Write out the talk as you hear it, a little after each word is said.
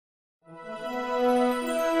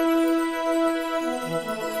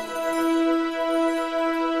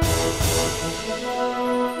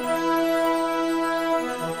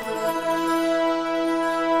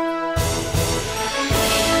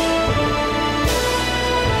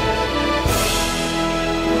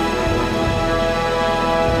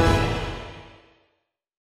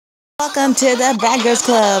welcome to the Bad Girls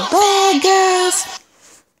Club. Bad Girls!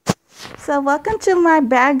 So welcome to my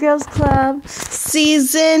Bad Girls Club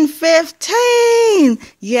season 15.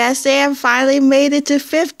 Yes, they have finally made it to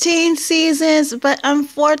 15 seasons, but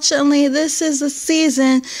unfortunately, this is a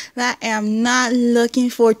season that I am not looking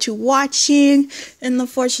forward to watching. And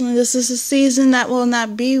unfortunately, this is a season that will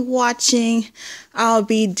not be watching. I'll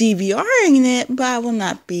be DVRing it, but I will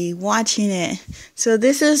not be watching it. So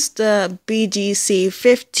this is the BGC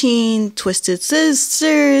 15 Twisted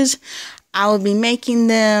Sisters. I will be making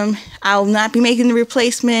them. I will not be making the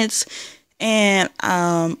replacements. And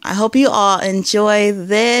I hope you all enjoy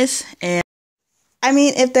this. And I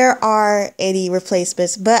mean, if there are any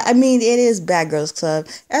replacements, but I mean, it is Bad Girls Club.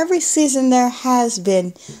 Every season there has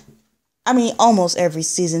been, almost every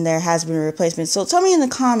season there has been a replacement. So tell me in the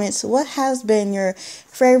comments, what has been your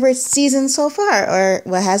favorite season so far? Or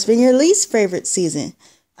what has been your least favorite season?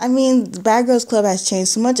 I mean, the Bad Girls Club has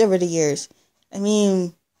changed so much over the years. I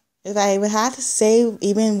mean, if I would have to say,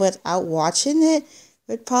 even without watching it,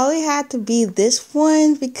 it would probably have to be this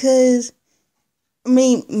one because,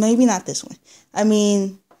 maybe not this one.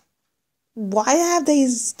 Why have they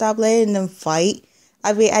stopped letting them fight?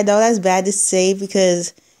 I know that's bad to say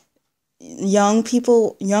because younger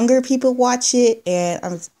people watch it,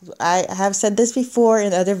 and I have said this before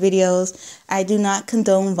in other videos. I do not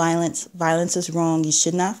condone violence. Violence is wrong. You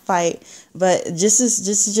should not fight. But this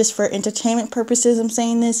is just for entertainment purposes. I'm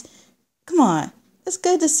saying this. Come on, it's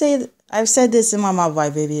good to say that. I've said this in my Mob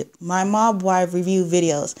Wife review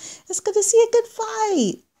videos. It's good to see a good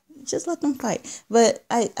fight. Just let them fight. But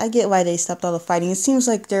I get why they stopped all the fighting. It seems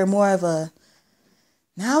like they're more of a.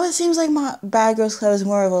 Now it seems like my Bad Girls Club is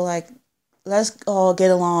more of a let's all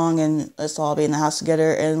get along and let's all be in the house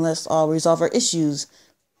together and let's all resolve our issues.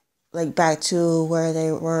 Like back to where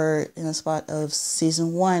they were in the spot of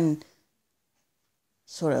season 1.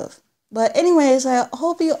 Sort of. But anyways, I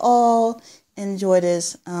hope you all enjoy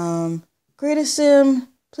this. Greatest Sim,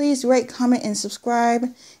 please rate, comment, and subscribe.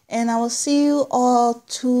 And I will see you all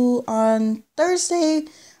on Thursday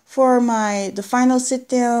for the final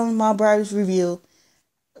sit-down Mob Wives review.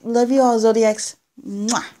 Love you all, Zodiacs.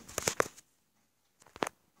 Mwah.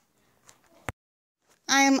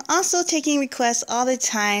 I am also taking requests all the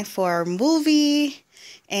time for movie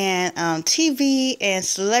and TV and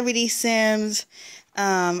celebrity sims.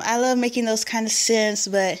 I love making those kind of sims,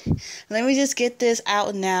 but let me just get this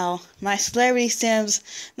out now. My celebrity sims,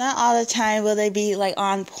 not all the time will they be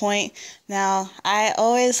on point. Now, I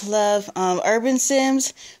always love urban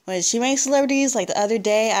sims when she makes celebrities. Like the other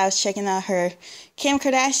day, I was checking out her Kim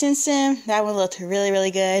Kardashian sim. That one looked really,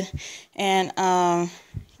 really good. And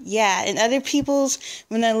yeah, and other people's,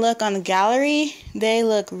 when they look on the gallery, they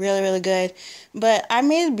look really, really good. But I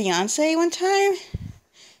made Beyonce one time.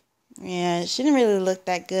 Yeah, she didn't really look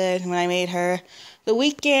that good when I made her. The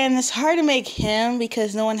Weeknd, it's hard to make him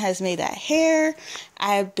because no one has made that hair.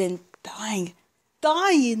 I've been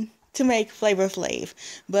dying to make Flavor Flav.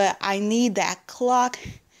 But I need that clock.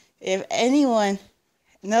 If anyone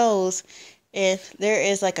knows if there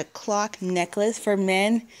is a clock necklace for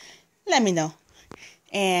men, let me know.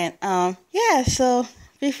 And yeah, so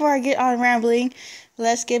before I get on rambling,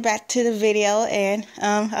 let's get back to the video, and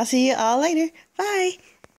I'll see you all later. Bye.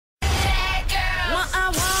 What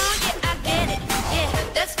I want, yeah, I get it. Yeah,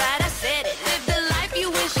 that's right, I said it. Live the life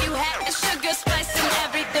you wish you had. The sugar, spice, and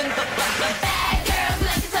everything. But bad girls,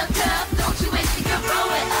 make it so tough. Don't you wish you could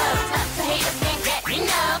roll it up? Tough to haters can't get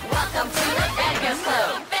enough. Welcome to the Bad Girls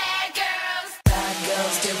Club. Bad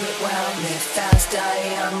girls do it well. Live fast,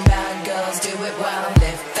 die young. Bad girls do it well.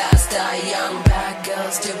 Live fast, die young. Bad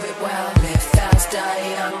girls do it well. Live fast, die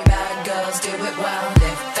young. Bad girls do it well.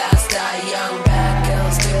 Live fast, die young. Bad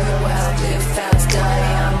girls do it well. Live fast, die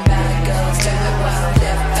young. Bad girls do it well.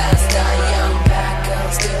 Live fast, die young. Bad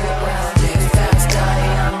girls do it well. Live fast, die young. Bad girls do it well. Live fast,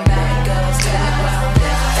 die young.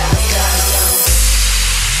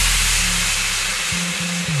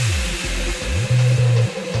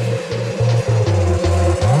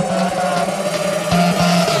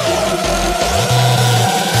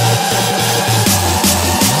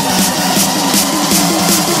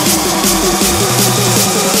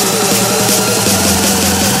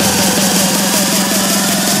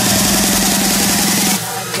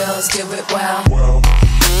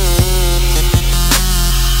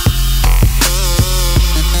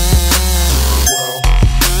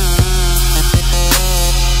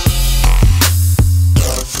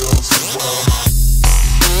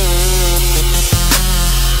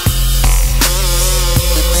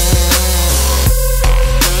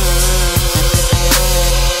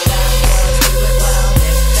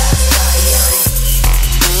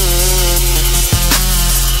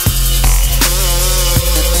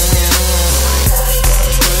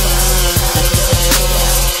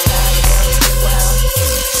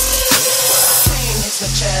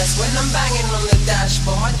 I'm banging on the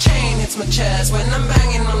dashboard, my chain hits my chest. When I'm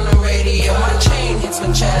banging on the radio, my chain hits my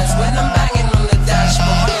chest. When I'm banging on the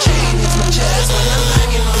dashboard, my chain hits my chest. When I'm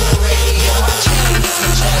banging on the radio, my chain hits my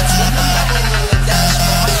chest. When I'm banging on the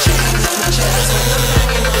dashboard, my chain hits my chest. When I'm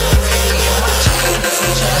banging on the radio, my chain hits my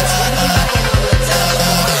chest. When I'm banging on the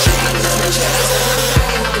dashboard, my chain hits my chest. When I'm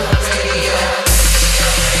banging on the radio.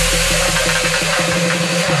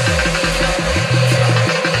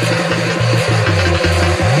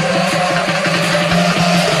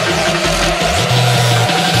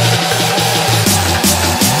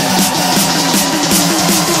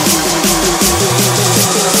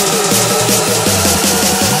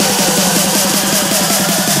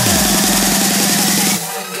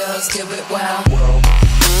 Do it well.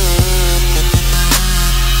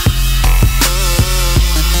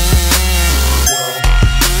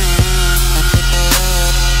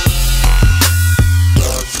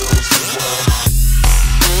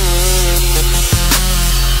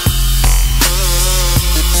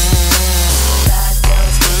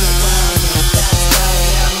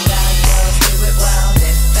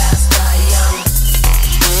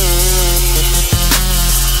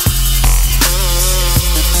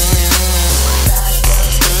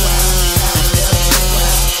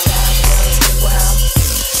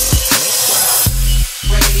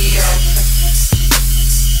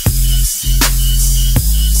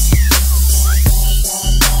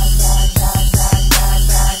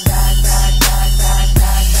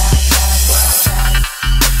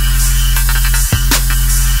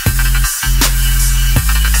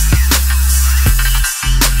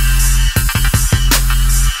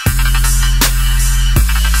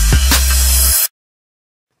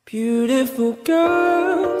 Beautiful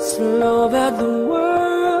girls all over the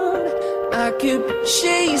world. I could be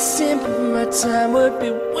chasing, but my time would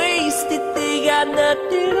be wasted. They got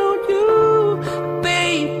nothing on you,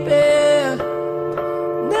 baby.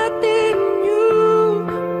 Nothing on you,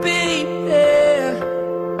 baby.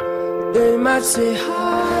 They might say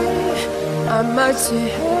hi, I might say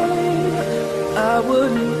hey. I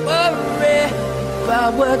wouldn't worry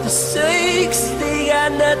about what they say, 'cause they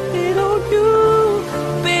got nothing on you,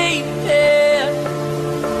 baby.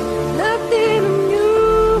 Nothing on you,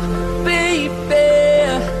 baby.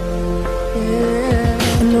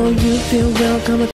 Yeah. I know you feel welcome.